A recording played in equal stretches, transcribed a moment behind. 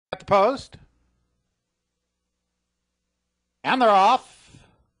At the post. And they're off.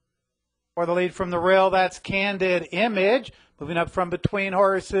 For the lead from the rail, that's Candid Image. Moving up from between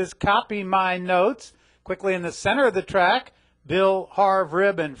horses, Copy My Notes. Quickly in the center of the track, Bill Harv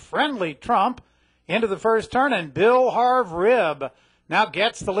Rib and Friendly Trump. Into the first turn, and Bill Harv Rib now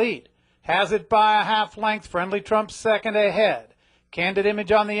gets the lead. Has it by a half length. Friendly Trump second ahead. Candid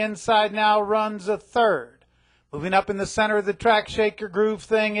Image on the inside now runs a third. Moving up in the center of the track, Shake Your Groove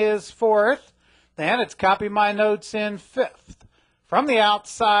Thing is fourth. Then it's Copy My Notes in fifth. From the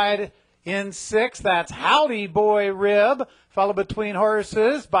outside in sixth, that's Howdy Boy Rib, followed between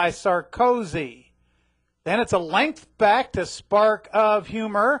horses by Sarkozy. Then it's a length back to Spark of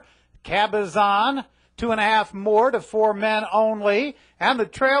Humor. Cabazon, 2.5 more to 4 men only. And the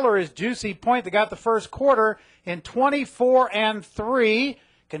trailer is Juicy Point that got the first quarter in 24-3.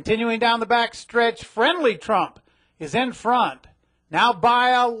 Continuing down the back stretch, Friendly Trump is in front. Now by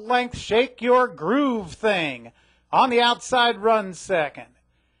a length, Shake Your Groove Thing. On the outside, runs second.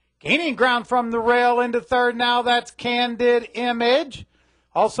 Gaining ground from the rail into third now, that's Candid Image.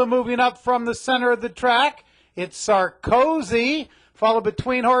 Also moving up from the center of the track, it's Sarkozy, followed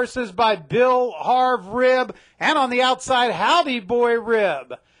between horses by Bill Harv Rib, and on the outside, Howdy Boy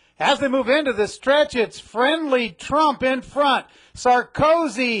Rib. As they move into the stretch, it's Friendly Trump in front.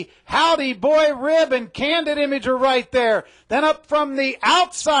 Sarkozy, Howdy Boy Rib, and Candid Image are right there. Then up from the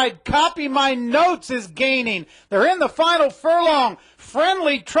outside, Copy My Notes is gaining. They're in the final furlong.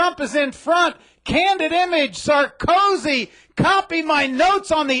 Friendly Trump is in front. Candid Image, Sarkozy, Copy My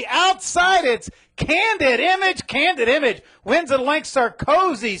Notes on the outside. It's Candid Image. Candid Image wins at length.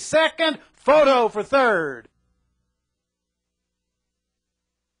 Sarkozy second. Photo for third.